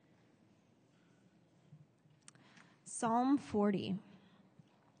Psalm 40.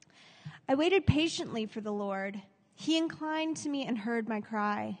 I waited patiently for the Lord. He inclined to me and heard my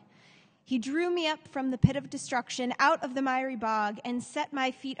cry. He drew me up from the pit of destruction, out of the miry bog, and set my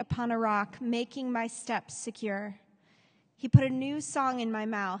feet upon a rock, making my steps secure. He put a new song in my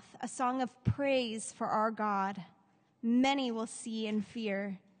mouth, a song of praise for our God. Many will see and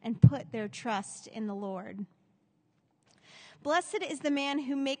fear and put their trust in the Lord. Blessed is the man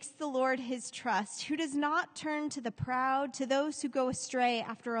who makes the Lord his trust, who does not turn to the proud, to those who go astray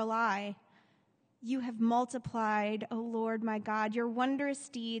after a lie. You have multiplied, O Lord my God, your wondrous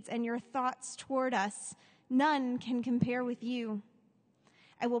deeds and your thoughts toward us. None can compare with you.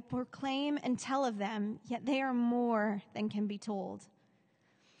 I will proclaim and tell of them, yet they are more than can be told.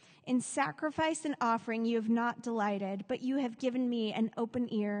 In sacrifice and offering you have not delighted, but you have given me an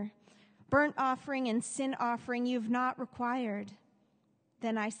open ear. Burnt offering and sin offering you have not required.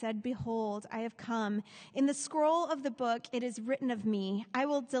 Then I said, behold, I have come. In the scroll of the book it is written of me,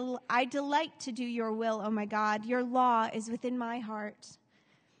 I delight to do your will, O my God. Your law is within my heart.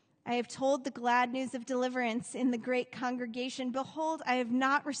 I have told the glad news of deliverance in the great congregation. Behold, I have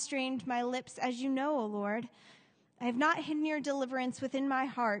not restrained my lips, as you know, O Lord. I have not hidden your deliverance within my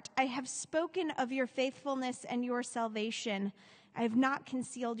heart. I have spoken of your faithfulness and your salvation. I have not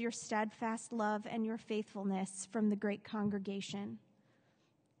concealed your steadfast love and your faithfulness from the great congregation.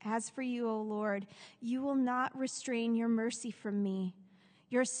 As for you, O Lord, you will not restrain your mercy from me.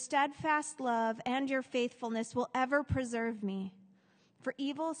 Your steadfast love and your faithfulness will ever preserve me. For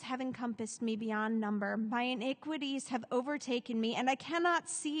evils have encompassed me beyond number. My iniquities have overtaken me, and I cannot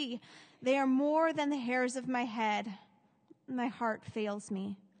see. They are more than the hairs of my head. My heart fails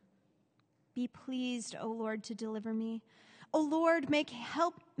me. Be pleased, O Lord, to deliver me. O Lord, make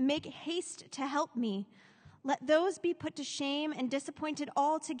haste to help me. Let those be put to shame and disappointed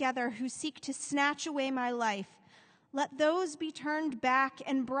altogether who seek to snatch away my life. Let those be turned back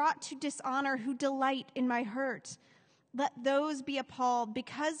and brought to dishonor who delight in my hurt. Let those be appalled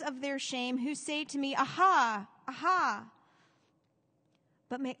because of their shame who say to me, aha, aha.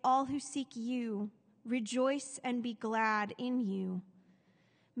 But may all who seek you rejoice and be glad in you.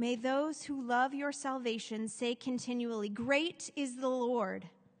 May those who love your salvation say continually, great is the Lord.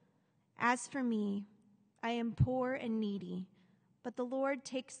 As for me, I am poor and needy, but the Lord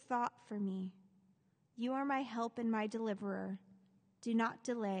takes thought for me. You are my help and my deliverer. Do not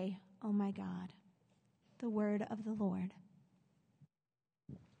delay, O my God. The word of the Lord.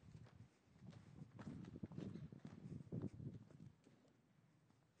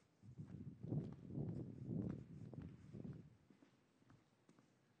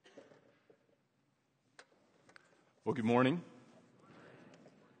 Well, good morning.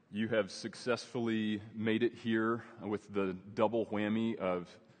 You have successfully made it here with the double whammy of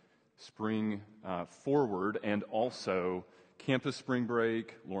spring forward and also campus spring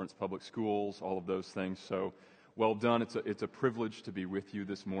break, Lawrence Public Schools, all of those things. So well done. It's a privilege to be with you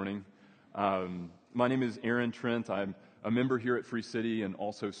this morning. My name is Aaron Trent. I'm a member here at Free City and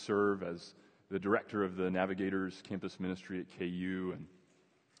also serve as the director of the Navigators Campus Ministry at KU. And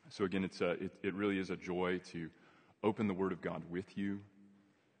so again, it really is a joy to open the Word of God with you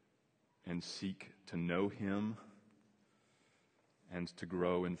and seek to know Him and to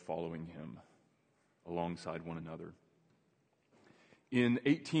grow in following Him alongside one another. In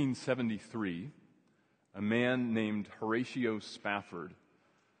 1873, a man named Horatio Spafford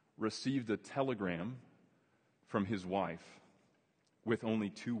received a telegram from his wife with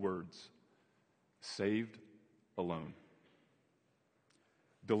only 2 words, saved alone.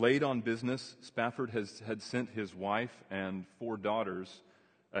 Delayed on business, Spafford had sent his wife and 4 daughters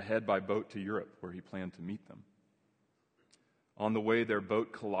ahead by boat to Europe, where he planned to meet them. On the way, their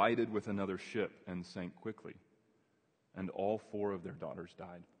boat collided with another ship and sank quickly, and all 4 of their daughters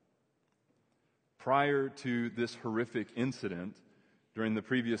died. Prior to this horrific incident, during the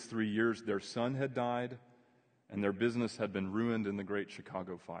previous 3 years, their son had died, and their business had been ruined in the Great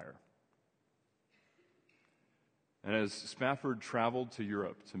Chicago Fire. And as Spafford traveled to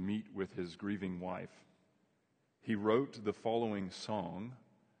Europe to meet with his grieving wife, he wrote the following song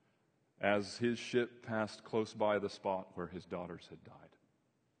as his ship passed close by the spot where his daughters had died.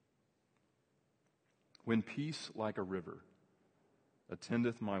 When peace like a river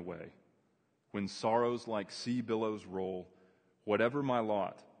attendeth my way, when sorrows like sea billows roll, whatever my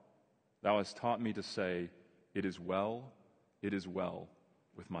lot, thou hast taught me to say, it is well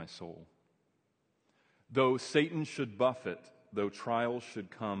with my soul. Though Satan should buffet, though trials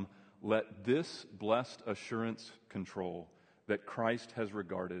should come, let this blessed assurance control that Christ has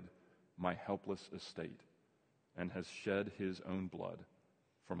regarded my helpless estate and has shed his own blood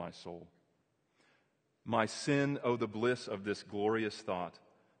for my soul. My sin, oh, the bliss of this glorious thought.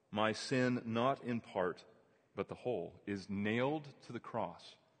 My sin, not in part, but the whole, is nailed to the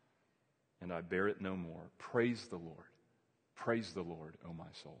cross, and I bear it no more. Praise the Lord. Praise the Lord, O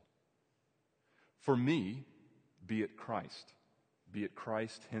my soul. For me, be it Christ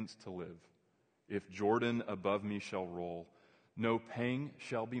hence to live. If Jordan above me shall roll, no pang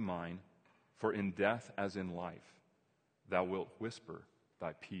shall be mine, for in death as in life, thou wilt whisper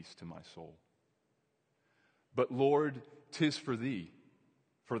thy peace to my soul. But Lord, 'tis for thee,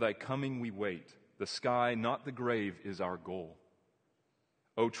 for thy coming we wait. The sky, not the grave, is our goal.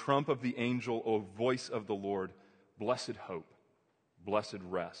 O trump of the angel, O voice of the Lord, blessed hope, blessed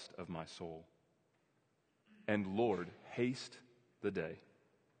rest of my soul. And Lord, haste the day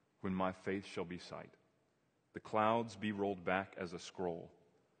when my faith shall be sight. The clouds be rolled back as a scroll.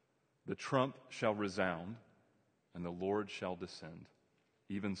 The trump shall resound, and the Lord shall descend.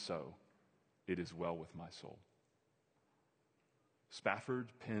 Even so, it is well with my soul.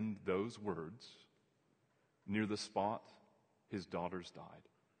 Spafford penned those words near the spot his daughters died.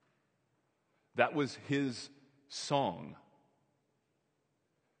 That was his song,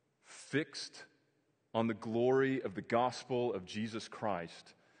 fixed on the glory of the gospel of Jesus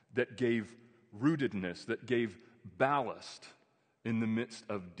Christ, that gave rootedness, that gave ballast in the midst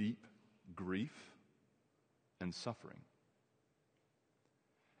of deep grief and suffering.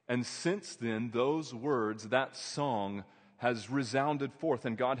 And since then, those words, that song, has resounded forth,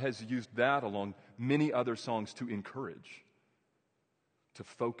 and God has used that along many other songs to encourage, to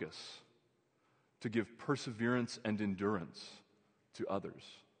focus, to give perseverance and endurance to others,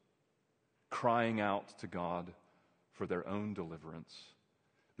 crying out to God for their own deliverance,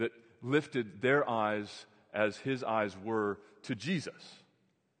 that lifted their eyes as his eyes were to Jesus,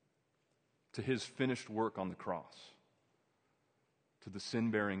 to his finished work on the cross, to the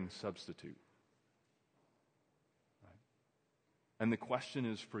sin-bearing substitute. Right? And the question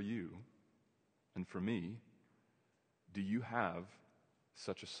is for you and for me, do you have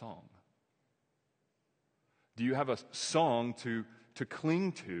such a song? Do you have a song to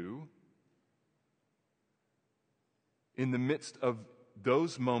cling to in the midst of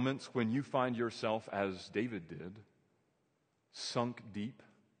those moments when you find yourself, as David did, sunk deep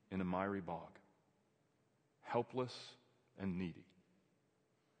in a miry bog, helpless and needy?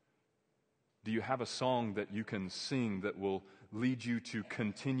 Do you have a song that you can sing that will lead you to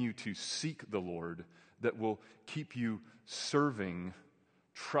continue to seek the Lord, that will keep you serving,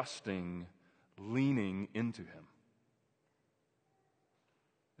 trusting, leaning into Him?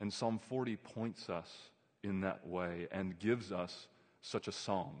 And Psalm 40 points us in that way and gives us such a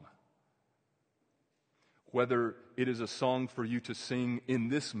song. Whether it is a song for you to sing in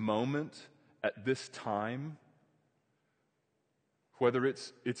this moment, at this time, whether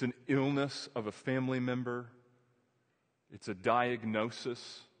it's an illness of a family member, it's a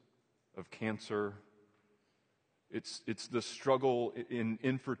diagnosis of cancer, it's the struggle in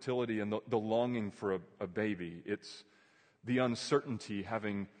infertility and the longing for a baby, it's the uncertainty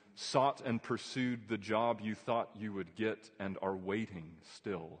having sought and pursued the job you thought you would get and are waiting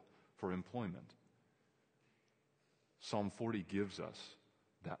still for employment. Psalm 40 gives us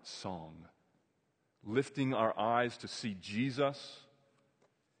that song, lifting our eyes to see Jesus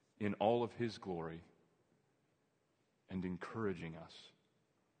in all of His glory and encouraging us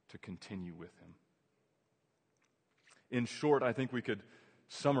to continue with Him. In short, I think we could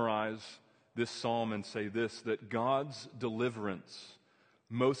summarize this psalm and say this, that God's deliverance,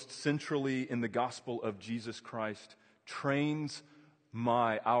 most centrally in the gospel of Jesus Christ, trains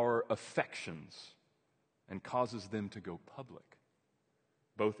our affections and causes them to go public,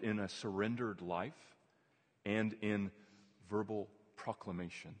 both in a surrendered life and in verbal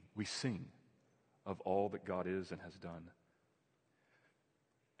proclamation. We sing of all that God is and has done.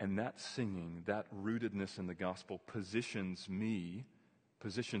 And that singing, that rootedness in the gospel positions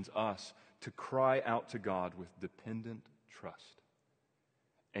us to cry out to God with dependent trust,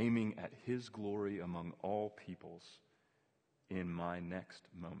 aiming at His glory among all peoples in my next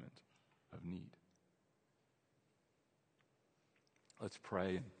moment of need. Let's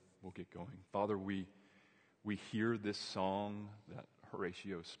pray and we'll get going. Father, we hear this song that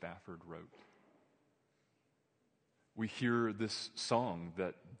Horatio Spafford wrote. We hear this song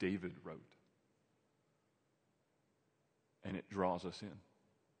that David wrote. And it draws us in.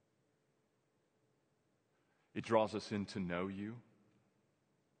 It draws us in to know You,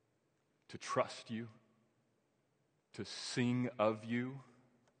 to trust You, to sing of You,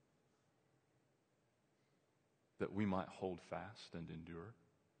 that we might hold fast and endure.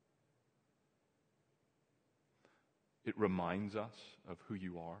 It reminds us of who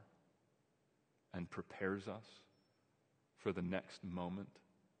You are, and prepares us for the next moment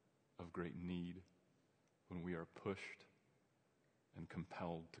of great need when we are pushed and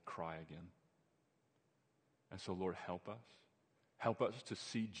compelled to cry again. And so, Lord, help us. Help us to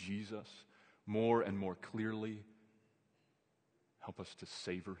see Jesus more and more clearly. Help us to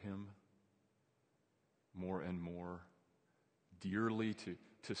savor him more and more dearly,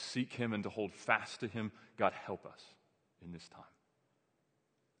 to seek him and to hold fast to him. God, help us in this time.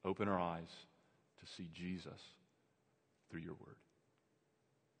 Open our eyes to see Jesus through your word.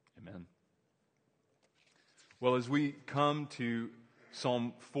 Amen. Well, as we come to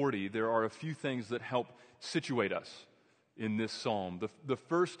Psalm 40, there are a few things that help situate us in this psalm. The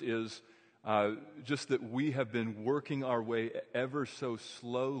first is just that we have been working our way ever so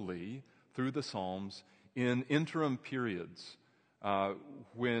slowly through the Psalms in interim periods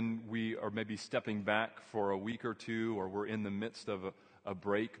when we are maybe stepping back for a week or two, or we're in the midst of a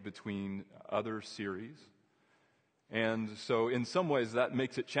break between other series. And so in some ways that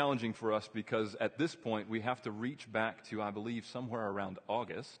makes it challenging for us, because at this point we have to reach back to, I believe, somewhere around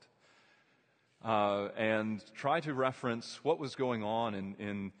August and try to reference what was going on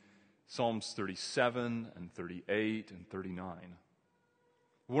in Psalms 37 and 38 and 39.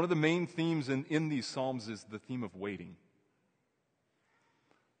 One of the main themes in these Psalms is the theme of waiting,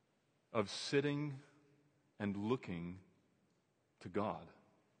 of sitting and looking to God,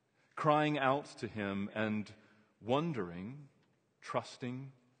 crying out to him and wondering,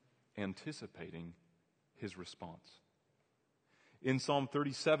 trusting, anticipating his response. In Psalm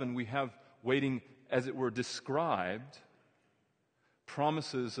 37, we have waiting, as it were, described,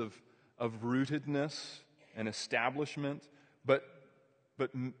 promises of rootedness and establishment, but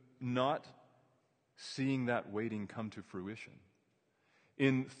not seeing that waiting come to fruition.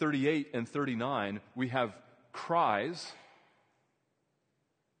 In 38 and 39, we have cries,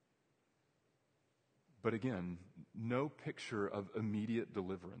 but again, no picture of immediate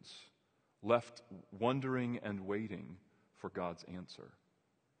deliverance, left wondering and waiting for God's answer.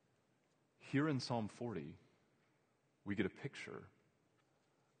 Here in Psalm 40, we get a picture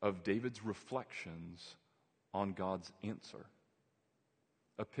of David's reflections on God's answer.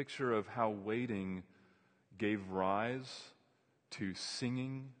 A picture of how waiting gave rise to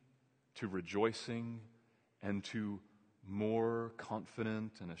singing, to rejoicing, and to more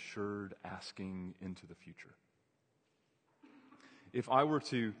confident and assured asking into the future. If I were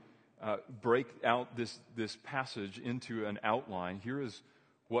to break out this passage into an outline, here is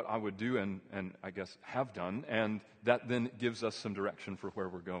what I would do and I guess have done, and that then gives us some direction for where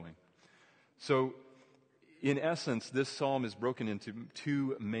we're going. So, in essence, this psalm is broken into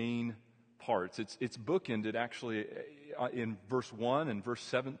two main parts. It's bookended actually in verse 1 and verse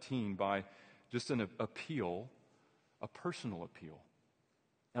 17 by just an appeal, a personal appeal.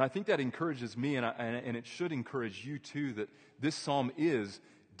 And I think that encourages me, and it should encourage you too, that this psalm is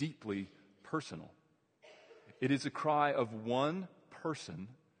deeply personal. It is a cry of one person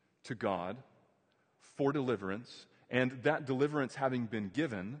to God for deliverance, and that deliverance having been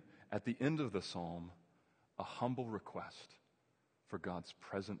given, at the end of the psalm, a humble request for God's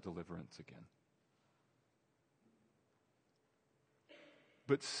present deliverance again.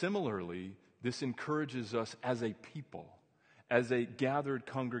 But similarly, this encourages us as a people, as a gathered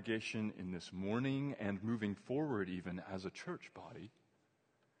congregation in this morning and moving forward even as a church body,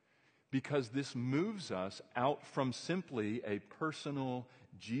 because this moves us out from simply a personal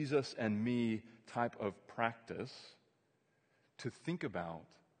Jesus and me type of practice to think about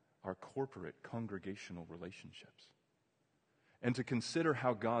our corporate congregational relationships and to consider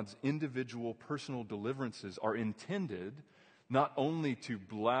how God's individual personal deliverances are intended not only to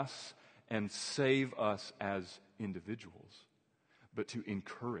bless and save us as individuals, but to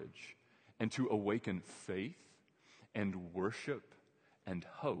encourage and to awaken faith and worship and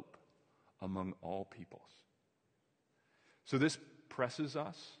hope among all peoples. So this presses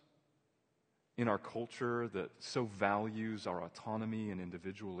us in our culture that so values our autonomy and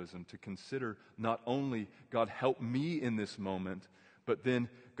individualism to consider not only, God, help me in this moment, but then,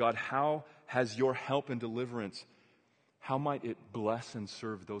 God, how has your help and deliverance, how might it bless and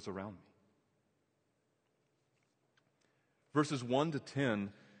serve those around me? Verses 1 to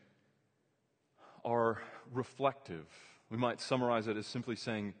 10 are reflective. We might summarize it as simply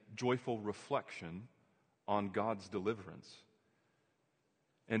saying joyful reflection on God's deliverance.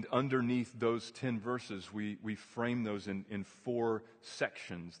 And underneath those 10 verses, we frame those in four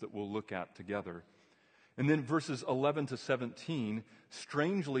sections that we'll look at together. And then verses 11 to 17,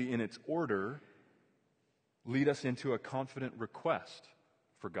 strangely in its order, lead us into a confident request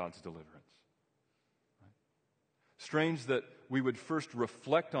for God's deliverance. Strange that we would first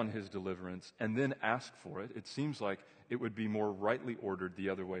reflect on his deliverance and then ask for it. It seems like it would be more rightly ordered the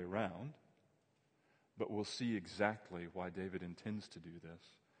other way around. But we'll see exactly why David intends to do this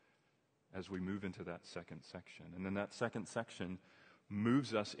as we move into that second section. And then that second section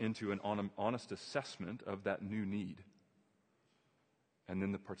moves us into an honest assessment of that new need. And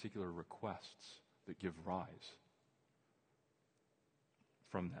then the particular requests that give rise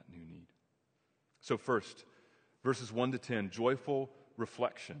from that new need. So first, verses 1 to 10, joyful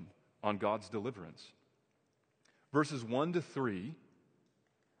reflection on God's deliverance. Verses 1 to 3,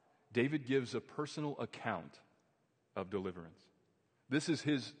 David gives a personal account of deliverance. This is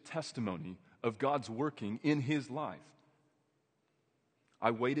his testimony of God's working in his life.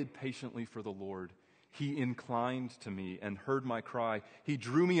 I waited patiently for the Lord. He inclined to me and heard my cry. He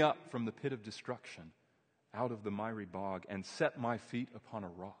drew me up from the pit of destruction, out of the miry bog, and set my feet upon a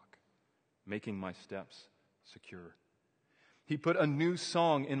rock, making my steps secure. He put a new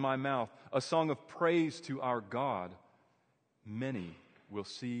song in my mouth, a song of praise to our God. Many will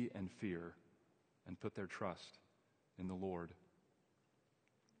see and fear and put their trust in the Lord.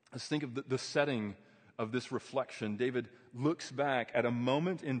 Let's think of the setting of this reflection. David looks back at a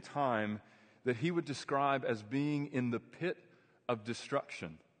moment in time that he would describe as being in the pit of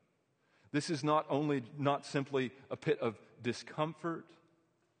destruction. This is not simply a pit of discomfort,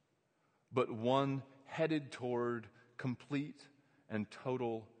 but one headed toward complete and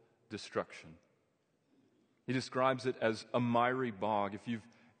total destruction. He describes it as a miry bog. If you've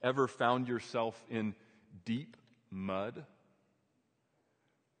ever found yourself in deep mud,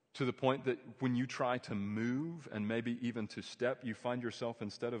 to the point that when you try to move and maybe even to step, you find yourself,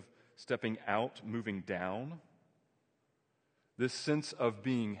 instead of stepping out, moving down. This sense of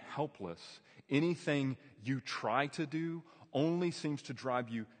being helpless, anything you try to do only seems to drive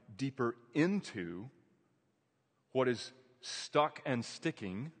you deeper into what is stuck and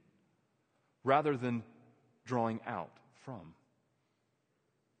sticking rather than drawing out from.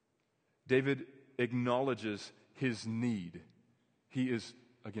 David acknowledges his need. He is,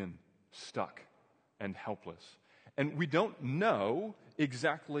 again, stuck and helpless. And we don't know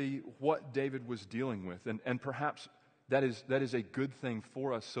exactly what David was dealing with. And perhaps that is a good thing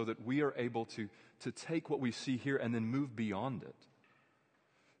for us, so that we are able to take what we see here and then move beyond it.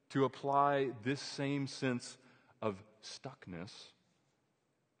 To apply this same sense of stuckness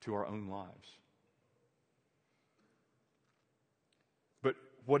to our own lives. But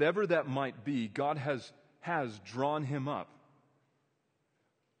whatever that might be, God has drawn him up.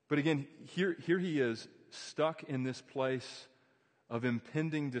 But again, here he is, stuck in this place of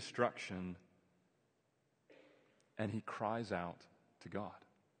impending destruction, and he cries out to God.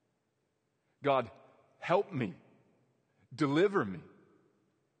 God, help me. Deliver me.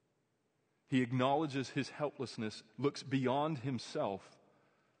 He acknowledges his helplessness, looks beyond himself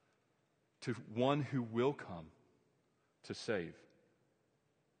to one who will come to save.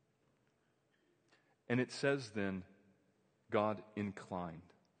 And it says then, God inclined.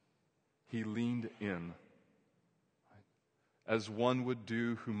 He leaned in, as one would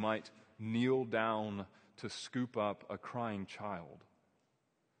do who might kneel down to scoop up a crying child.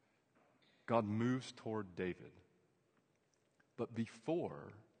 God moves toward David. But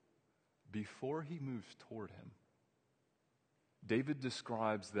before he moves toward him, David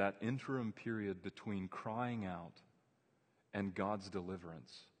describes that interim period between crying out and God's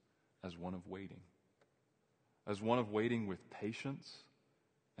deliverance as one of waiting. As one of waiting with patience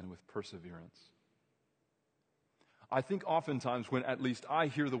and with perseverance. I think oftentimes when at least I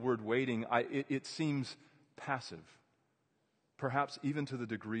hear the word waiting, it seems passive. Perhaps even to the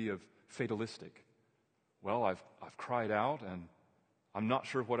degree of fatalistic. Well, I've cried out and I'm not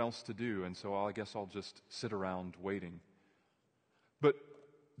sure what else to do, and so I guess I'll just sit around waiting. But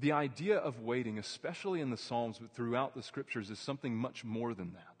the idea of waiting, especially in the Psalms but throughout the Scriptures, is something much more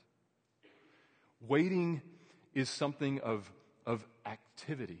than that. Waiting is something of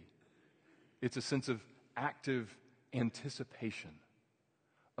activity. It's a sense of active anticipation,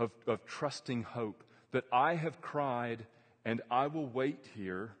 of trusting hope, that I have cried and I will wait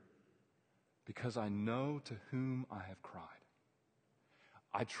here because I know to whom I have cried.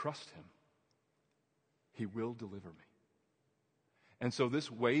 I trust him. He will deliver me. And so this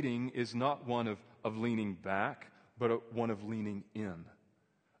waiting is not one of leaning back, but one of leaning in.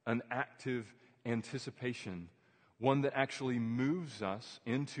 An active anticipation, one that actually moves us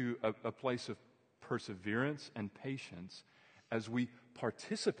into a place of perseverance and patience as we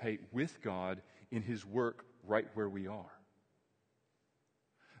participate with God in his work right where we are.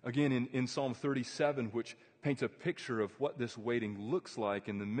 Again, in Psalm 37, which paints a picture of what this waiting looks like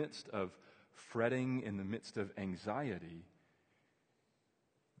in the midst of fretting, in the midst of anxiety,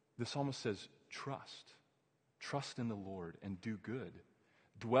 the psalmist says, trust. Trust in the Lord and do good.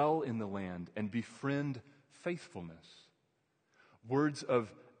 Dwell in the land and befriend faithfulness. Words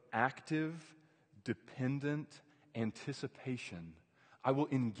of active, dependent anticipation. I will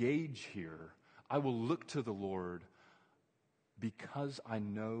engage here. I will look to the Lord because I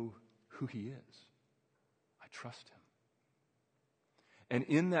know who He is. I trust Him. And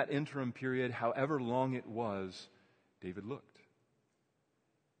in that interim period, however long it was, David looked.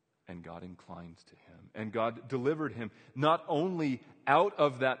 And God inclined to him. And God delivered him not only out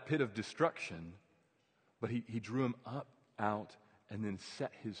of that pit of destruction, but he drew him up, out, and then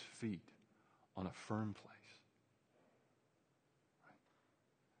set his feet on a firm place.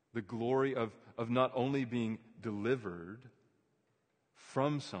 The glory of not only being delivered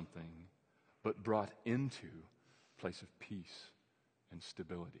from something, but brought into a place of peace and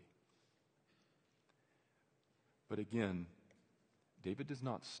stability. But again, David does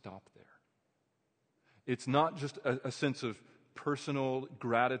not stop there. It's not just a sense of personal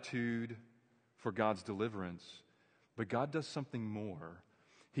gratitude for God's deliverance, but God does something more.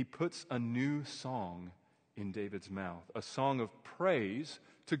 He puts a new song in David's mouth, a song of praise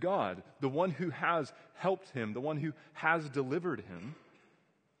to God, the one who has helped him, the one who has delivered him.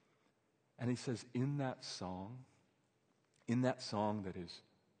 And he says, in that song that is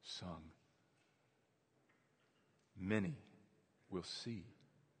sung, many will see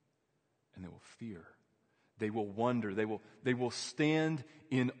and they will fear. They will wonder. They will stand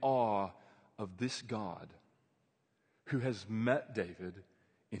in awe of this God who has met David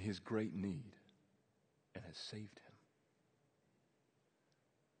in his great need and has saved him.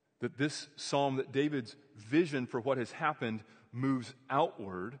 That this psalm, that David's vision for what has happened moves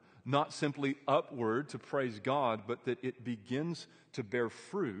outward, not simply upward to praise God, but that it begins to bear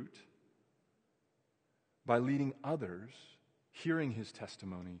fruit by leading others, hearing his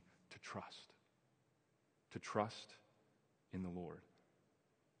testimony, to trust in the Lord.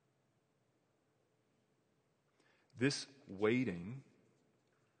 This waiting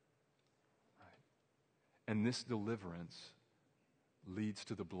and this deliverance leads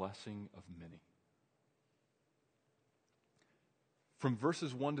to the blessing of many. From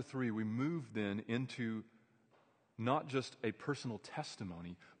verses 1 to 3, we move then into not just a personal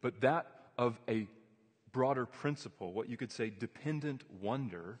testimony, but that of a broader principle, what you could say dependent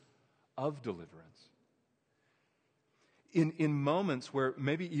wonder of deliverance. In moments where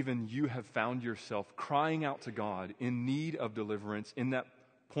maybe even you have found yourself crying out to God in need of deliverance, in that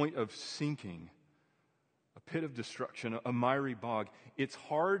point of sinking, a pit of destruction, a miry bog, it's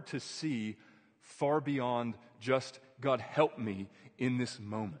hard to see far beyond just, God, help me in this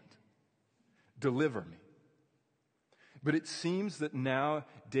moment. Deliver me. But it seems that now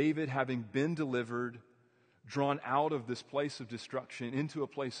David, having been delivered, drawn out of this place of destruction into a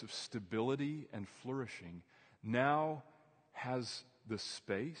place of stability and flourishing, now has the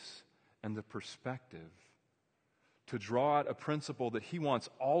space and the perspective to draw out a principle that he wants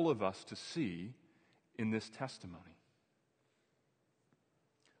all of us to see in this testimony.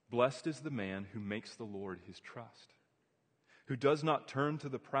 Blessed is the man who makes the Lord his trust, who does not turn to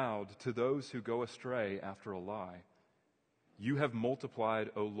the proud, to those who go astray after a lie. You have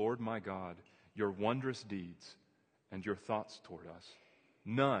multiplied, O Lord my God, your wondrous deeds and your thoughts toward us.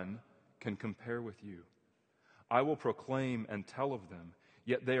 None can compare with you. I will proclaim and tell of them,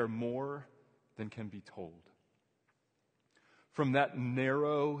 yet they are more than can be told. From that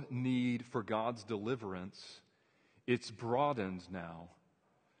narrow need for God's deliverance, it's broadened now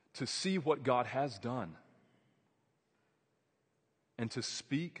to see what God has done and to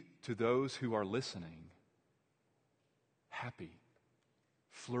speak to those who are listening. Happy,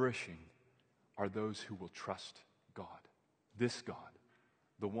 flourishing are those who will trust God, this God,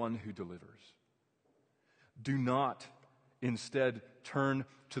 the one who delivers. Do not instead turn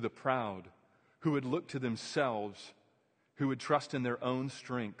to the proud, who would look to themselves, who would trust in their own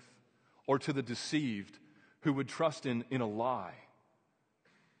strength, or to the deceived, who would trust in a lie.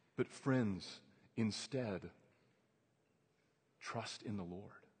 But friends, instead, trust in the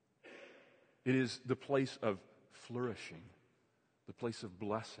Lord. It is the place of flourishing, the place of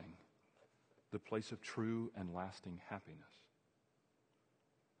blessing, the place of true and lasting happiness.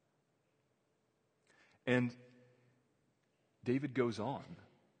 And David goes on,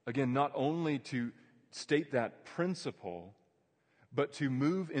 again, not only to state that principle, but to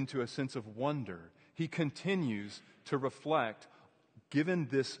move into a sense of wonder. He continues to reflect, given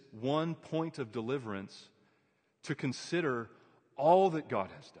this one point of deliverance, to consider all that God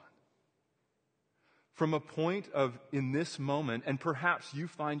has done. From a point of, in this moment, and perhaps you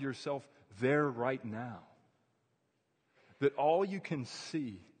find yourself there right now. That all you can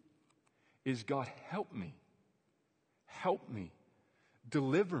see is, God, help me,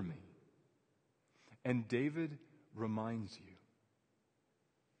 deliver me. And David reminds you,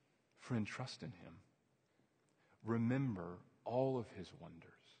 friend, trust in him. Remember all of his wonders.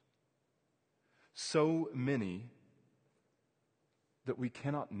 So many that we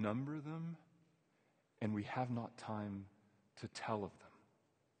cannot number them, and we have not time to tell of them.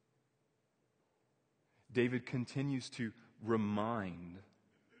 David continues to remind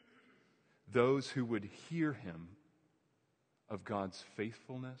those who would hear him of God's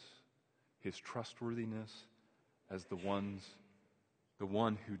faithfulness, his trustworthiness as the one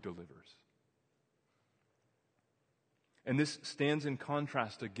who delivers. And this stands in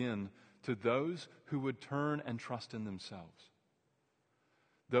contrast again to those who would turn and trust in themselves.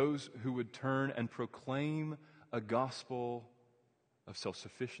 Those who would turn and proclaim a gospel of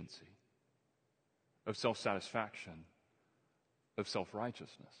self-sufficiency, of self-satisfaction, of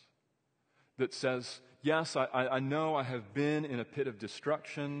self-righteousness. That says, yes, I know I have been in a pit of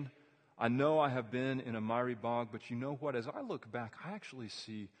destruction. I know I have been in a miry bog, but you know what? As I look back, I actually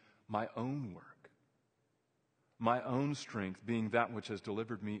see my own work, my own strength being that which has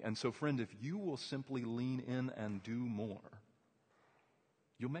delivered me. And so, friend, if you will simply lean in and do more,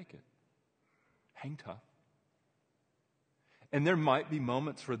 you'll make it. Hang tough. And there might be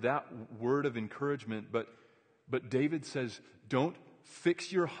moments for that word of encouragement, but David says, don't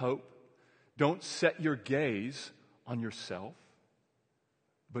fix your hope, don't set your gaze on yourself,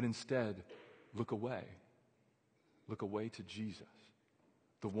 but instead look away. Look away to Jesus,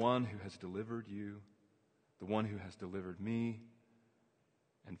 the one who has delivered you, the one who has delivered me,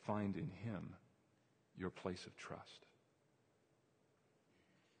 and find in him your place of trust.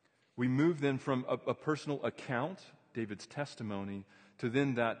 We move then from a personal account, David's testimony, to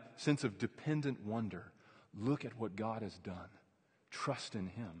then that sense of dependent wonder. Look at what God has done. Trust in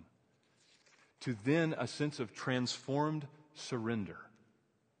him. To then a sense of transformed surrender.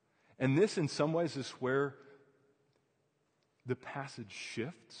 And this in some ways is where the passage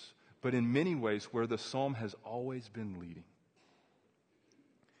shifts, but in many ways where the psalm has always been leading.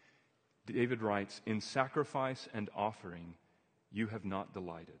 David writes, "In sacrifice and offering you have not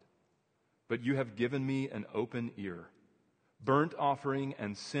delighted, but you have given me an open ear. Burnt offering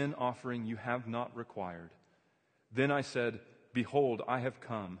and sin offering you have not required. Then I said, behold, I have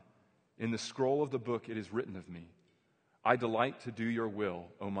come. In the scroll of the book it is written of me. I delight to do your will,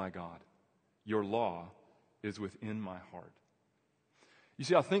 O my God. Your law is within my heart." You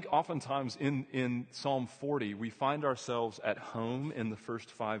see, I think oftentimes in Psalm 40, we find ourselves at home in the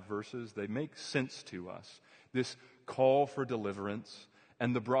first 5 verses. They make sense to us. This call for deliverance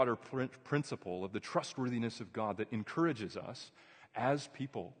and the broader principle of the trustworthiness of God that encourages us as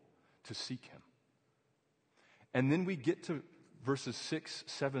people to seek him. And then we get to verses 6,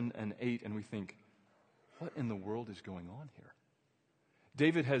 7, and 8, and we think, what in the world is going on here?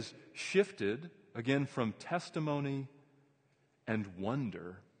 David has shifted, again, from testimony and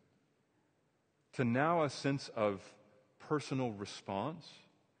wonder to now a sense of personal response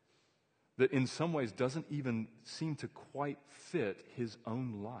that in some ways doesn't even seem to quite fit his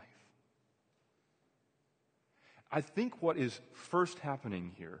own life. I think what is first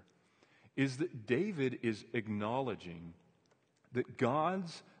happening here is that David is acknowledging that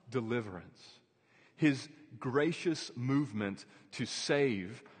God's deliverance, his gracious movement to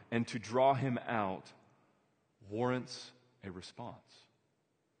save and to draw him out, warrants a response.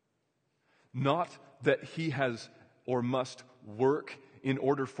 Not that he has or must work in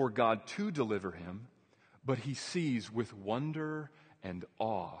order for God to deliver him, but he sees with wonder and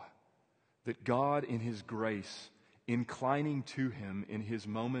awe that God in his grace, inclining to him in his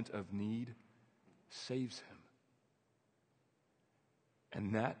moment of need, saves him.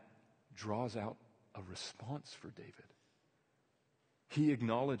 And that draws out a response for David. He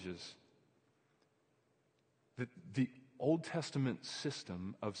acknowledges that the Old Testament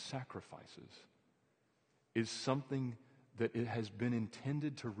system of sacrifices is something that it has been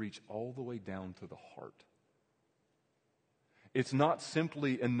intended to reach all the way down to the heart. It's not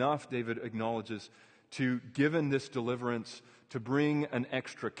simply enough, David acknowledges, to, given this deliverance, to bring an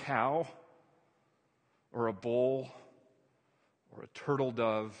extra cow or a bull or a turtle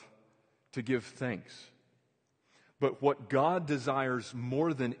dove to give thanks. But what God desires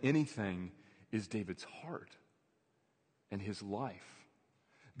more than anything is David's heart and his life.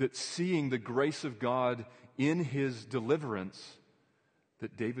 That seeing the grace of God in his deliverance,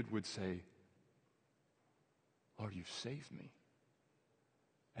 that David would say, Lord, you've saved me.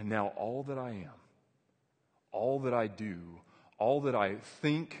 And now all that I am, all that I do, all that I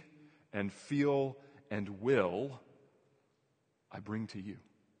think and feel and will, I bring to you.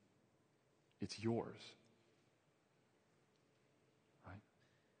 It's yours. Right?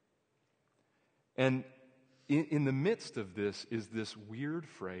 And in the midst of this is this weird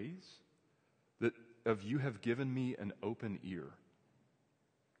phrase that of you have given me an open ear.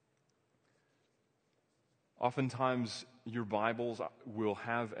 Oftentimes, your Bibles will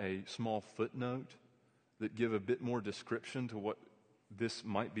have a small footnote that give a bit more description to what this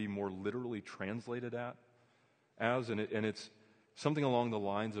might be more literally translated as, and it's something along the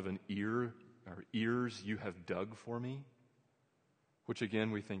lines of an ear or ears you have dug for me, which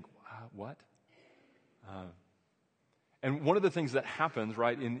again we think, what? And one of the things that happens,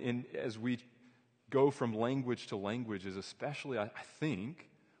 right, in as we go from language to language is especially, I think,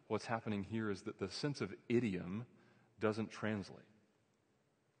 what's happening here is that the sense of idiom doesn't translate.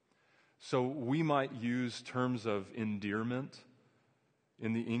 So we might use terms of endearment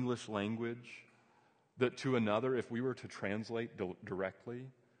in the English language that to another, if we were to translate directly,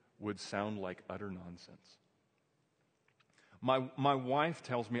 would sound like utter nonsense. My wife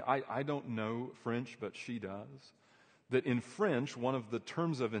tells me, I don't know French, but she does, that in French, one of the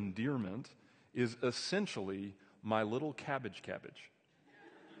terms of endearment is essentially my little cabbage.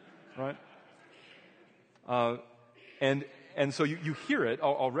 Right? And so you hear it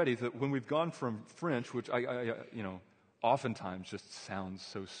already that when we've gone from French, which I oftentimes just sounds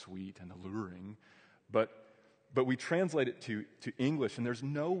so sweet and alluring, but we translate it to English, and there's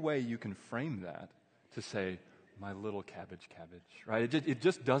no way you can frame that to say, my little cabbage, right? It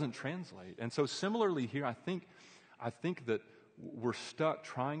just doesn't translate. And so similarly here, I think that we're stuck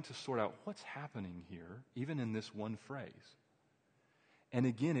trying to sort out what's happening here, even in this one phrase. And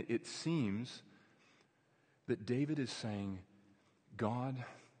again, it seems that David is saying, God,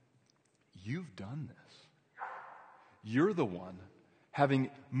 you've done this. You're the one, having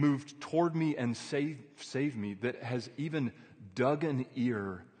moved toward me and saved me, that has even dug an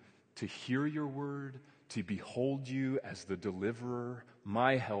ear to hear your word, to behold you as the deliverer,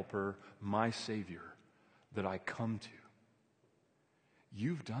 my helper, my Savior, that I come to.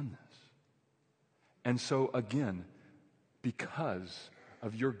 You've done this. And so again, because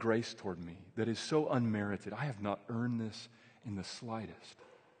of your grace toward me that is so unmerited, I have not earned this in the slightest,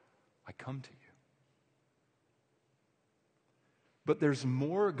 I come to you. But there's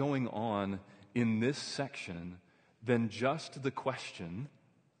more going on in this section than just the question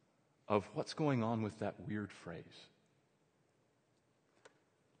of what's going on with that weird phrase.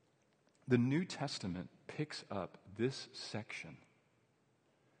 The New Testament picks up this section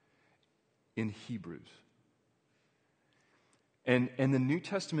in Hebrews. And the New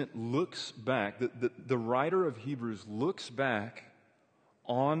Testament looks back, the writer of Hebrews looks back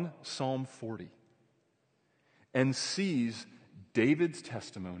on Psalm 40 and sees David's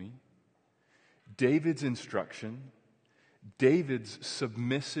testimony, David's instruction, David's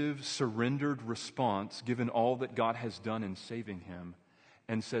submissive, surrendered response given all that God has done in saving him,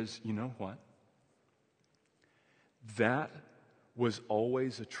 and says, you know what? That was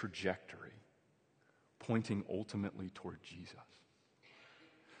always a trajectory pointing ultimately toward Jesus.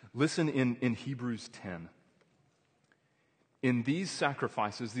 Listen in Hebrews 10. In these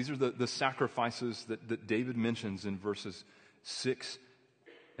sacrifices, these are the sacrifices that David mentions in verses 6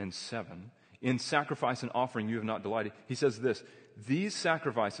 and 7. In sacrifice and offering you have not delighted. He says this, in these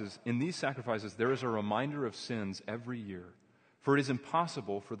sacrifices there is a reminder of sins every year, for it is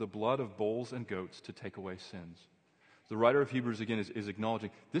impossible for the blood of bulls and goats to take away sins. The writer of Hebrews again is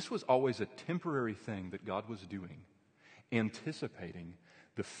acknowledging this was always a temporary thing that God was doing, anticipating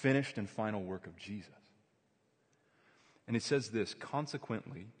the finished and final work of Jesus. And it says this,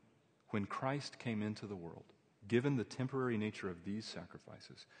 consequently, when Christ came into the world, given the temporary nature of these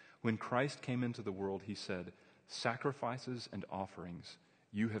sacrifices, when Christ came into the world, he said, sacrifices and offerings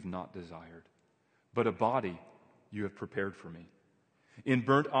you have not desired, but a body you have prepared for me. In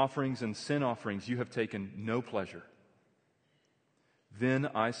burnt offerings and sin offerings you have taken no pleasure. Then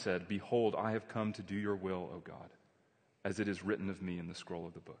I said, behold, I have come to do your will, O God, as it is written of me in the scroll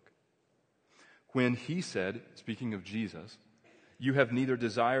of the book. When he said, speaking of Jesus, you have neither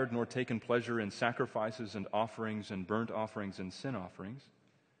desired nor taken pleasure in sacrifices and offerings and burnt offerings and sin offerings,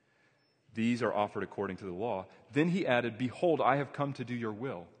 these are offered according to the law. Then he added, behold, I have come to do your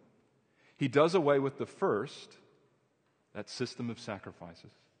will. He does away with the first, that system of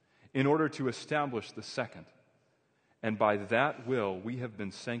sacrifices, in order to establish the second. And by that will, we have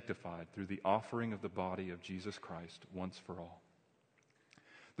been sanctified through the offering of the body of Jesus Christ once for all.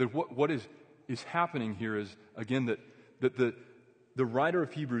 That what is happening here is, again, that the writer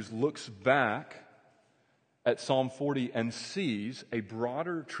of Hebrews looks back at Psalm 40 and sees a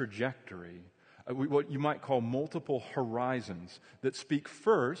broader trajectory, what you might call multiple horizons, that speak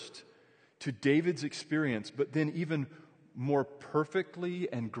first to David's experience, but then even more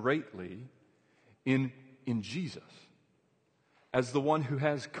perfectly and greatly in Jesus, as the one who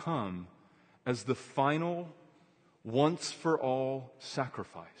has come as the final, once-for-all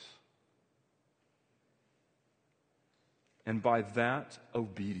sacrifice. And by that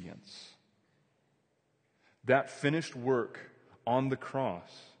obedience, that finished work on the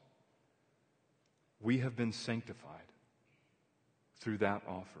cross, we have been sanctified through that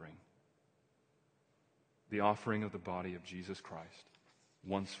offering. The offering of the body of Jesus Christ,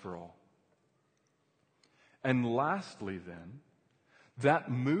 once for all. And lastly then,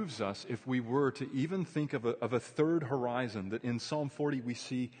 that moves us, if we were to even think of a third horizon, that in Psalm 40 we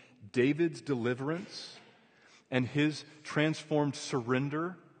see David's deliverance and his transformed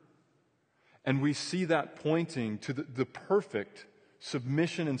surrender. And we see that pointing to the perfect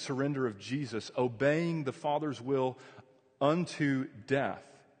submission and surrender of Jesus, obeying the Father's will unto death,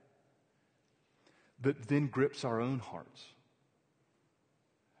 that then grips our own hearts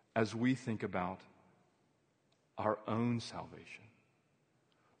as we think about our own salvation.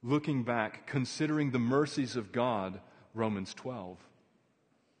 Looking back, considering the mercies of God, Romans 12.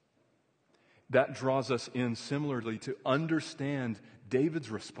 That draws us in similarly to understand David's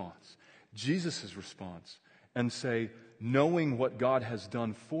response, Jesus' response, and say, knowing what God has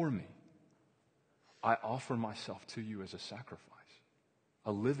done for me, I offer myself to you as a sacrifice,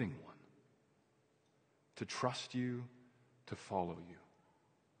 a living one, to trust you, to follow you.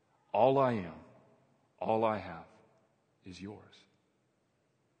 All I am, all I have is yours.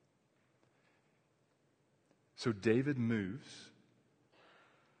 So David moves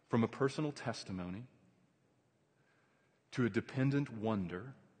from a personal testimony to a dependent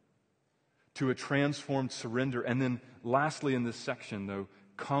wonder to a transformed surrender, and then lastly in this section, though,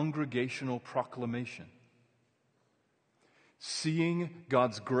 congregational proclamation. Seeing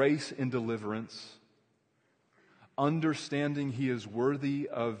God's grace in deliverance, understanding He is worthy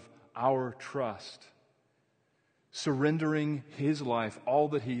of our trust, surrendering his life, all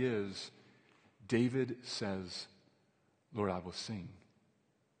that he is, David says, Lord, I will sing.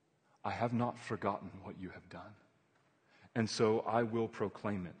 I have not forgotten what you have done, and so I will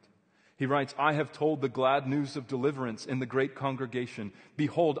proclaim it. He writes, I have told the glad news of deliverance in the great congregation.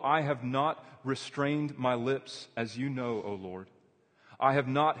 Behold, I have not restrained my lips, as you know, O Lord. I have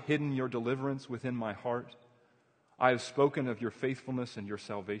not hidden your deliverance within my heart. I have spoken of your faithfulness and your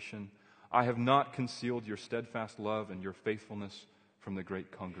salvation. I have not concealed your steadfast love and your faithfulness from the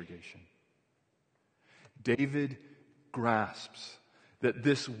great congregation. David grasps that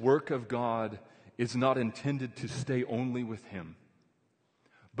this work of God is not intended to stay only with him,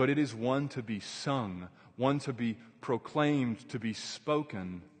 but it is one to be sung, one to be proclaimed, to be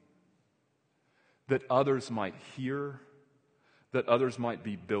spoken, that others might hear, that others might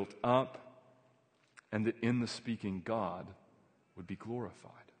be built up, and that in the speaking God would be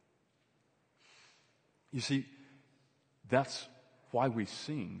glorified. You see, that's why we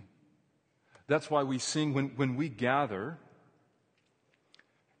sing. That's why we sing when we gather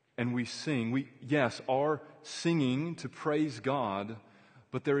and we sing. We, yes, are singing to praise God,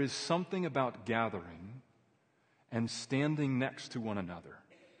 but there is something about gathering and standing next to one another,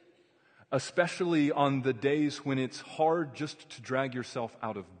 especially on the days when it's hard just to drag yourself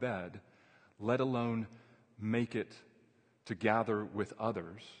out of bed, let alone make it to gather with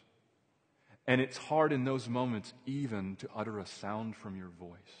others. And it's hard in those moments even to utter a sound from your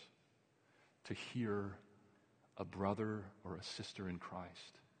voice, to hear a brother or a sister in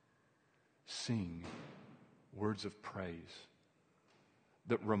Christ sing words of praise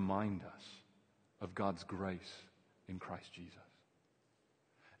that remind us of God's grace in Christ Jesus.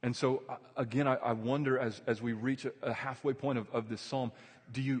 And so, again, I wonder as we reach a halfway point of this psalm,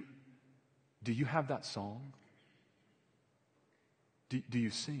 do you have that song? Do you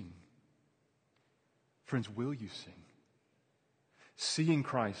sing? Friends, will you sing? Seeing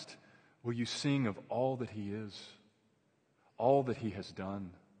Christ, will you sing of all that He is, all that He has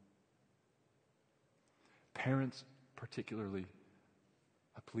done? Parents, particularly,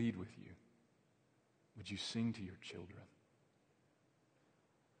 I plead with you, would you sing to your children?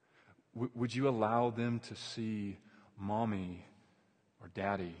 Would you allow them to see mommy or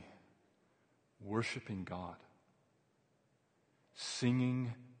daddy worshiping God,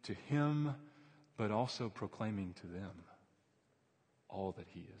 singing to Him, but also proclaiming to them all that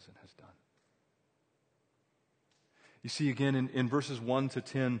He is and has done? You see, again, in verses 1 to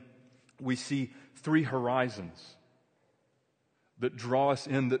 10, we see three horizons that draw us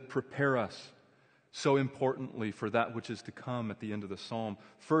in, that prepare us so importantly for that which is to come at the end of the psalm.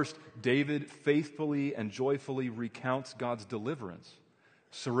 First, David faithfully and joyfully recounts God's deliverance,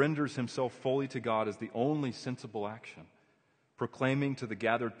 surrenders himself fully to God as the only sensible action, proclaiming to the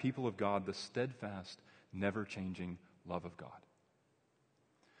gathered people of God the steadfast, never-changing love of God.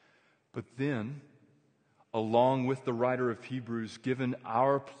 But then, along with the writer of Hebrews, given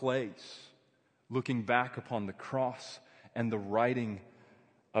our place, looking back upon the cross and the writing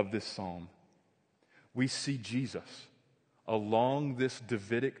of this psalm, we see Jesus along this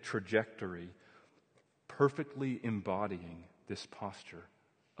Davidic trajectory perfectly embodying this posture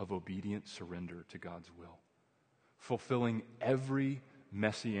of obedient surrender to God's will, fulfilling every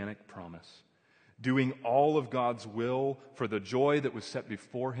messianic promise, doing all of God's will for the joy that was set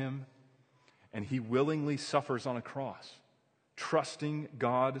before him, and he willingly suffers on a cross, trusting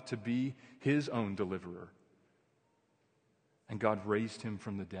God to be his own deliverer. And God raised him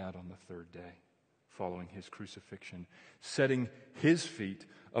from the dead on the third day, following his crucifixion, setting his feet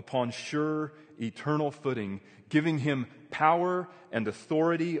upon sure eternal footing, giving him power and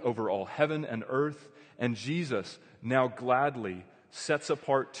authority over all heaven and earth. And Jesus now gladly sets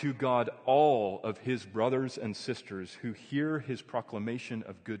apart to God all of his brothers and sisters who hear his proclamation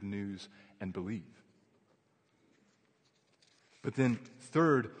of good news and believe. But then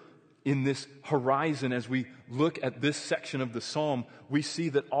third, in this horizon, as we look at this section of the psalm, we see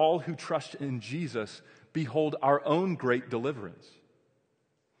that all who trust in Jesus behold our own great deliverance.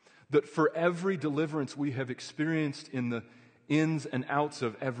 That for every deliverance we have experienced in the ins and outs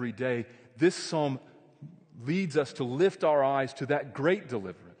of every day, this psalm leads us to lift our eyes to that great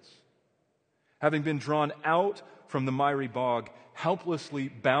deliverance. Having been drawn out from the miry bog, helplessly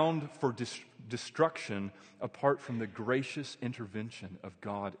bound for destruction apart from the gracious intervention of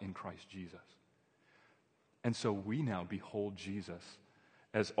God in Christ Jesus. And so we now behold Jesus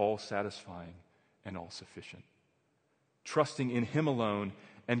as all-satisfying and all-sufficient. Trusting in him alone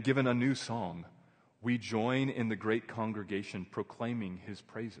and given a new song, we join in the great congregation proclaiming his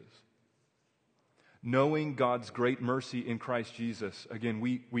praises. Knowing God's great mercy in Christ Jesus, again,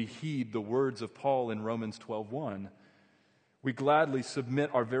 we heed the words of Paul in Romans 12:1. We gladly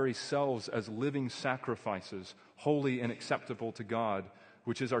submit our very selves as living sacrifices, holy and acceptable to God,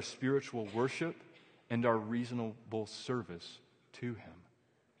 which is our spiritual worship and our reasonable service to him.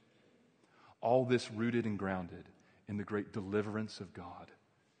 All this rooted and grounded in the great deliverance of God,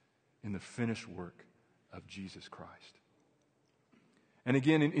 in the finished work of Jesus Christ. And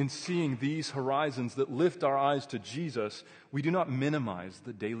again, in seeing these horizons that lift our eyes to Jesus, we do not minimize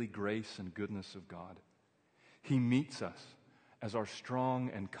the daily grace and goodness of God. He meets us as our strong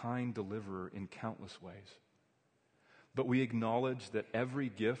and kind deliverer in countless ways. But we acknowledge that every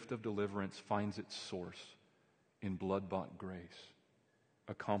gift of deliverance finds its source in blood-bought grace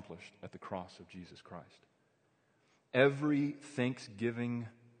accomplished at the cross of Jesus Christ. Every thanksgiving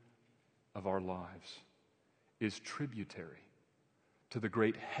of our lives is tributary to the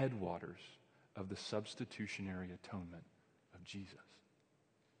great headwaters of the substitutionary atonement of Jesus.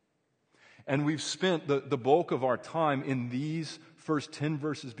 And we've spent the bulk of our time in these first 10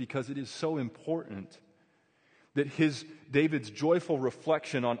 verses because it is so important that David's joyful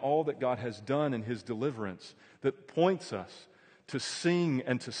reflection on all that God has done in his deliverance that points us to sing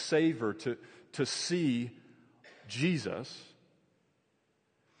and to savor, to see Jesus,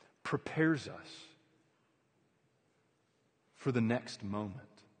 prepares us for the next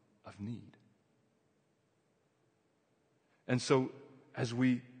moment of need. And so as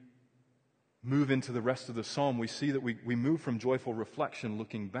we move into the rest of the psalm, we see that we move from joyful reflection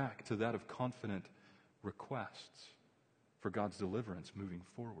looking back to that of confident requests for God's deliverance moving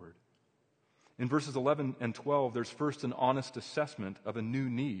forward. In verses 11 and 12, there's first an honest assessment of a new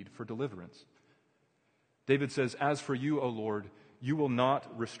need for deliverance. David says, "As for you, O Lord, you will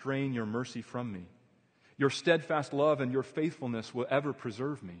not restrain your mercy from me. Your steadfast love and your faithfulness will ever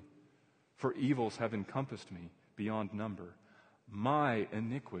preserve me, for evils have encompassed me beyond number. My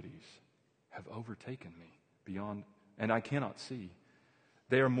iniquities have overtaken me beyond, and I cannot see.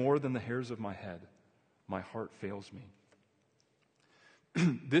 They are more than the hairs of my head. My heart fails me."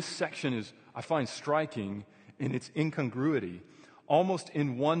 This section is, I find, striking in its incongruity. Almost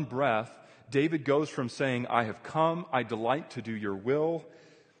in one breath, David goes from saying, "I have come, I delight to do your will,"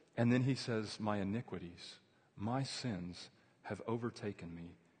 and then he says, "My iniquities, my sins have overtaken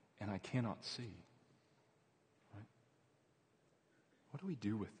me, and I cannot see." Right? What do we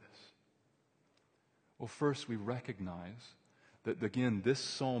do with this? Well, first we recognize that, again, this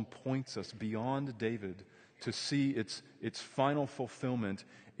psalm points us beyond David to see its final fulfillment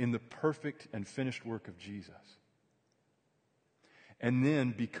in the perfect and finished work of Jesus. And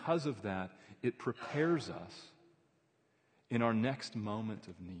then, because of that, it prepares us in our next moment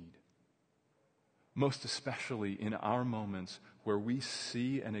of need. Most especially in our moments where we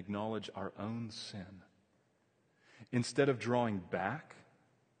see and acknowledge our own sin. Instead of drawing back,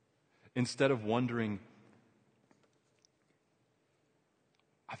 instead of wondering,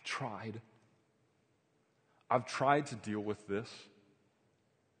 I've tried to deal with this.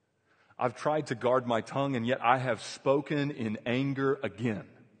 I've tried to guard my tongue, and yet I have spoken in anger again.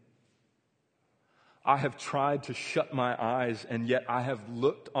 I have tried to shut my eyes, and yet I have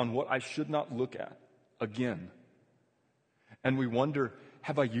looked on what I should not look at again. And we wonder,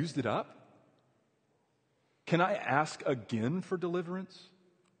 have I used it up? Can I ask again for deliverance?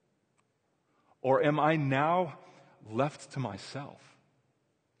 Or am I now left to myself?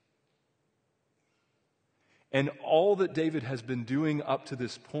 And all that David has been doing up to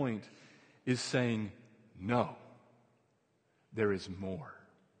this point is saying, no, there is more.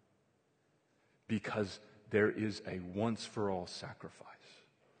 Because there is a once-for-all sacrifice.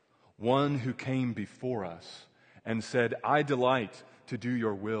 One who came before us and said, I delight to do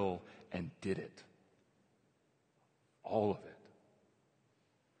your will, and did it. All of it.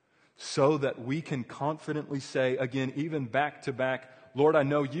 So that we can confidently say, again, even back to back, Lord, I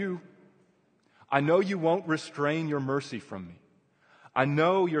know you. I know you won't restrain your mercy from me. I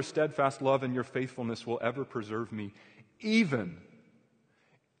know your steadfast love and your faithfulness will ever preserve me, even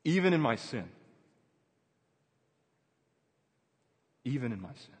in my sin. Even in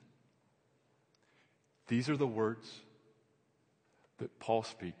my sin. These are the words that Paul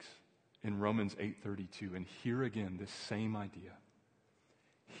speaks in Romans 8:32. And here again, this same idea.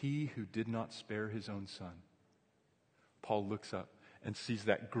 He who did not spare his own son. Paul looks up and sees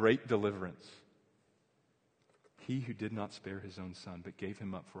that great deliverance. He who did not spare his own son, but gave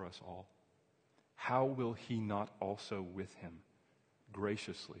him up for us all. How will he not also with him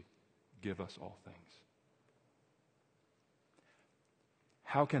graciously give us all things?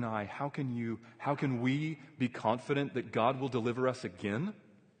 How can we be confident that God will deliver us again?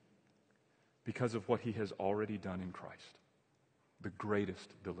 Because of what he has already done in Christ. The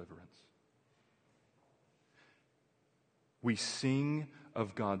greatest deliverance. We sing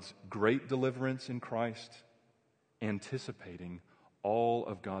of God's great deliverance in Christ, anticipating all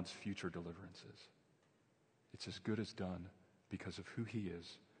of God's future deliverances. It's as good as done because of who he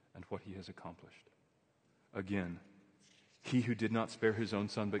is and what he has accomplished. Again, he who did not spare his own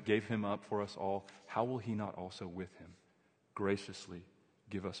son but gave him up for us all, how will he not also with him graciously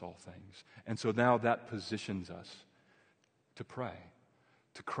give us all things? And so now that positions us to pray,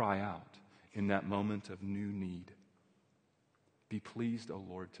 to cry out in that moment of new need. Be pleased, O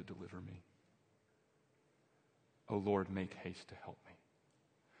Lord, to deliver me. O Lord, make haste to help me.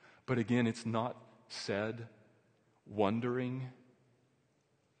 But again, it's not said wondering,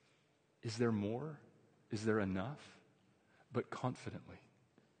 is there more? Is there enough? But confidently,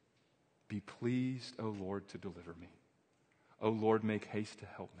 be pleased, O Lord, to deliver me. O Lord, make haste to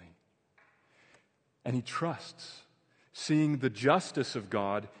help me. And he trusts. Seeing the justice of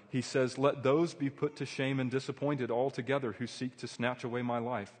God, he says, let those be put to shame and disappointed altogether who seek to snatch away my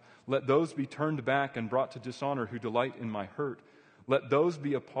life. Let those be turned back and brought to dishonor who delight in my hurt. Let those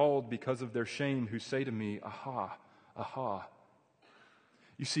be appalled because of their shame who say to me, aha, aha.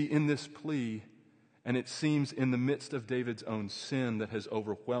 You see, in this plea, and it seems in the midst of David's own sin that has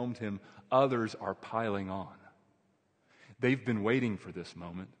overwhelmed him, others are piling on. They've been waiting for this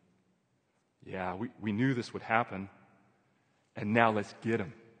moment. Yeah, we knew this would happen. And now let's get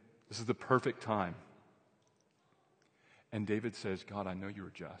him. This is the perfect time. And David says, God, I know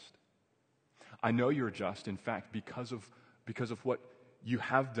you're just. I know you're just, in fact, because of what you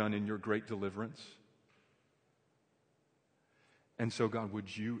have done in your great deliverance. And so, God,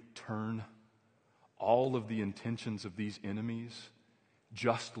 would you turn all of the intentions of these enemies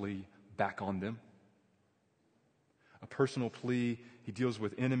justly back on them? A personal plea. He deals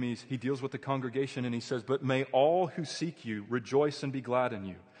with enemies. He deals with the congregation, and he says, but may all who seek you rejoice and be glad in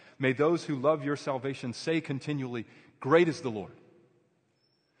you. May those who love your salvation say continually, great is the Lord.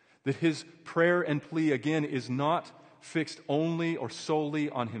 That his prayer and plea, again, is not fixed only or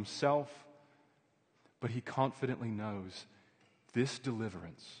solely on himself, but he confidently knows this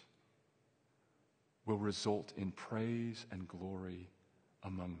deliverance will result in praise and glory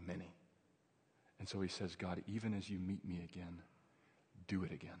among many. And so he says, God, even as you meet me again, do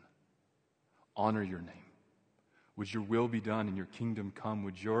it again. Honor your name. Would your will be done and your kingdom come?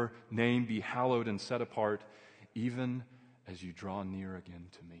 Would your name be hallowed and set apart, even as you draw near again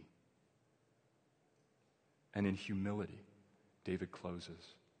to me? And in humility, David closes,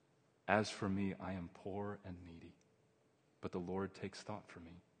 as for me, I am poor and needy, but the Lord takes thought for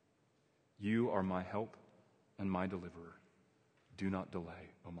me. You are my help and my deliverer. Do not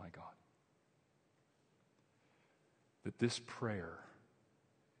delay, O my God. That this prayer,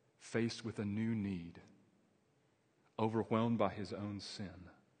 faced with a new need, overwhelmed by his own sin,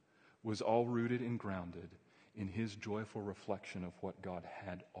 was all rooted and grounded in his joyful reflection of what God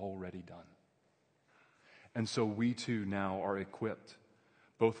had already done. And so we too now are equipped,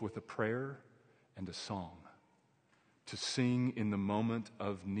 both with a prayer and a song, to sing in the moment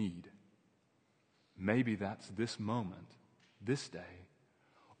of need. Maybe that's this moment, this day,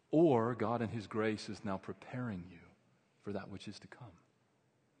 or God in his grace is now preparing you for that which is to come.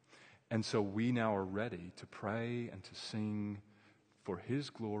 And so we now are ready to pray and to sing for his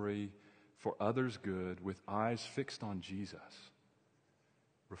glory, for others' good, with eyes fixed on Jesus,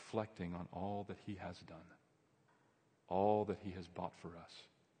 reflecting on all that he has done, all that he has bought for us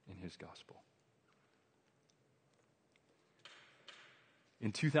in his gospel.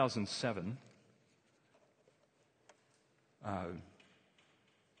 In 2007,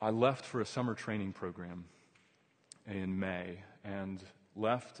 I left for a summer training program in May and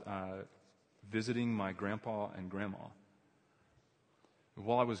left visiting my grandpa and grandma.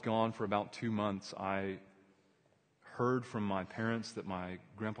 While I was gone for about 2 months, I heard from my parents that my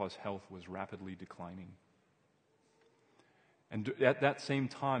grandpa's health was rapidly declining. And at that same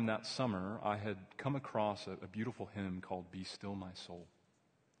time, that summer, I had come across a beautiful hymn called "Be Still My Soul."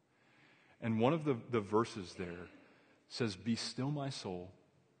 And one of the verses there says, "Be still my soul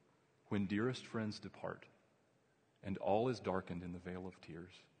when dearest friends depart, and all is darkened in the vale of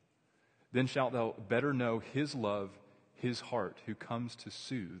tears. Then shalt thou better know his love, his heart, who comes to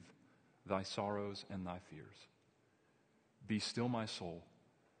soothe thy sorrows and thy fears. Be still my soul,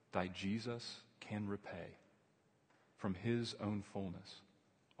 thy Jesus can repay. From his own fullness,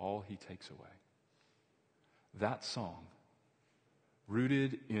 all he takes away." That song,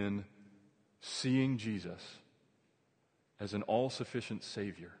 rooted in seeing Jesus as an all-sufficient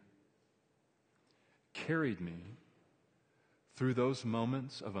Savior, carried me through those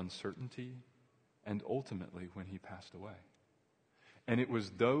moments of uncertainty and ultimately when he passed away. And it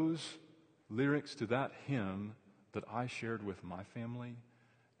was those lyrics to that hymn that I shared with my family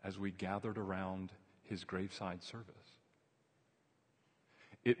as we gathered around his graveside service.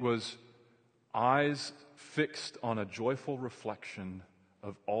 It was eyes fixed on a joyful reflection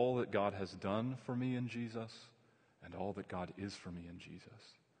of all that God has done for me in Jesus and all that God is for me in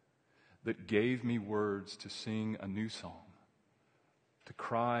Jesus that gave me words to sing a new song, to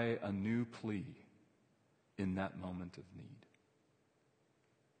cry a new plea in that moment of need.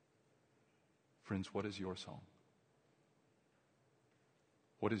 Friends, what is your song?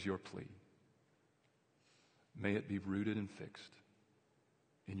 What is your plea? May it be rooted and fixed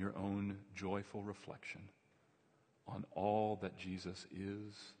in your own joyful reflection on all that Jesus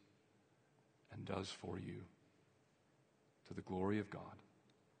is and does for you, to the glory of God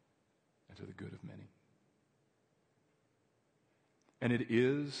and to the good of many. And it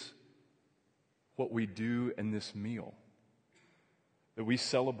is what we do in this meal that we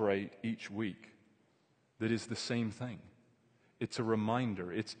celebrate each week that is the same thing. It's a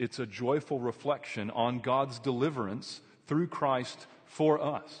reminder. It's a joyful reflection on God's deliverance through Christ for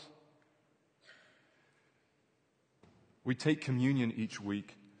us. We take communion each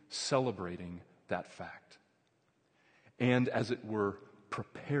week celebrating that fact. And as it were,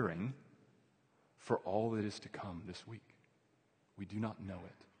 preparing for all that is to come this week. We do not know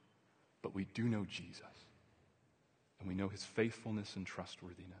it, but we do know Jesus. And we know his faithfulness and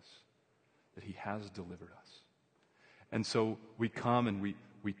trustworthiness, that he has delivered us. And so we come and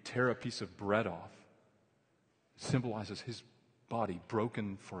we tear a piece of bread off. It symbolizes his body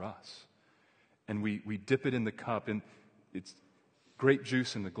broken for us. And we dip it in the cup, and it's grape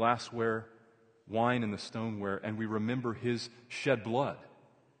juice in the glassware, wine in the stoneware, and we remember his shed blood.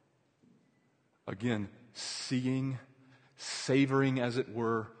 Again, seeing, savoring, as it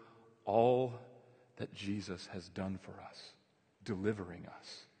were, all that Jesus has done for us, delivering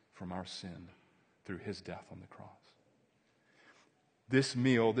us from our sin through his death on the cross. This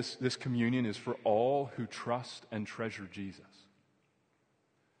meal, this communion is for all who trust and treasure Jesus.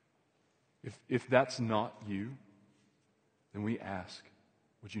 If that's not you, then we ask,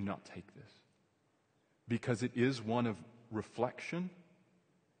 would you not take this? Because it is one of reflection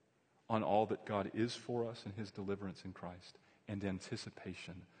on all that God is for us in his deliverance in Christ, and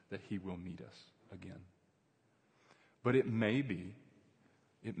anticipation that he will meet us again. But it may be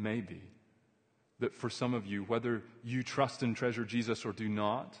that for some of you, whether you trust and treasure Jesus or do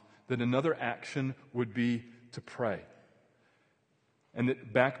not, that another action would be to pray. And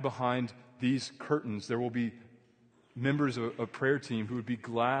that back behind these curtains, there will be members of a prayer team who would be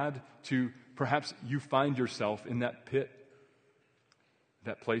glad to, perhaps you find yourself in that pit,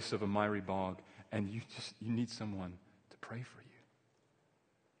 that place of a miry bog, and you need someone to pray for you.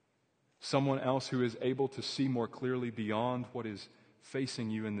 Someone else who is able to see more clearly beyond what is facing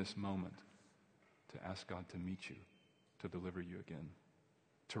you in this moment, to ask God to meet you, to deliver you again,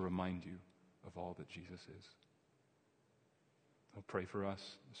 to remind you of all that Jesus is. I'll pray for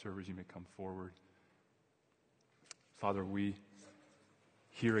us. Servers, you may come forward. Father, we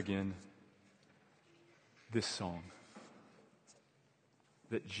hear again this song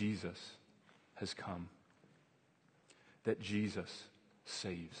that Jesus has come, that Jesus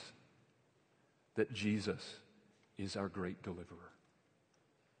saves, that Jesus is our great deliverer.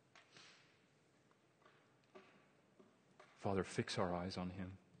 Father, fix our eyes on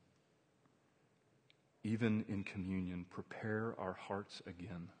him. Even in communion, prepare our hearts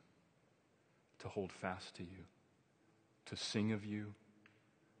again to hold fast to you, to sing of you,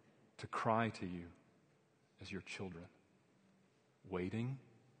 to cry to you as your children, waiting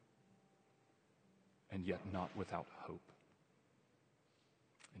and yet not without hope.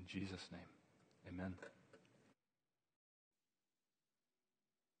 In Jesus' name, amen.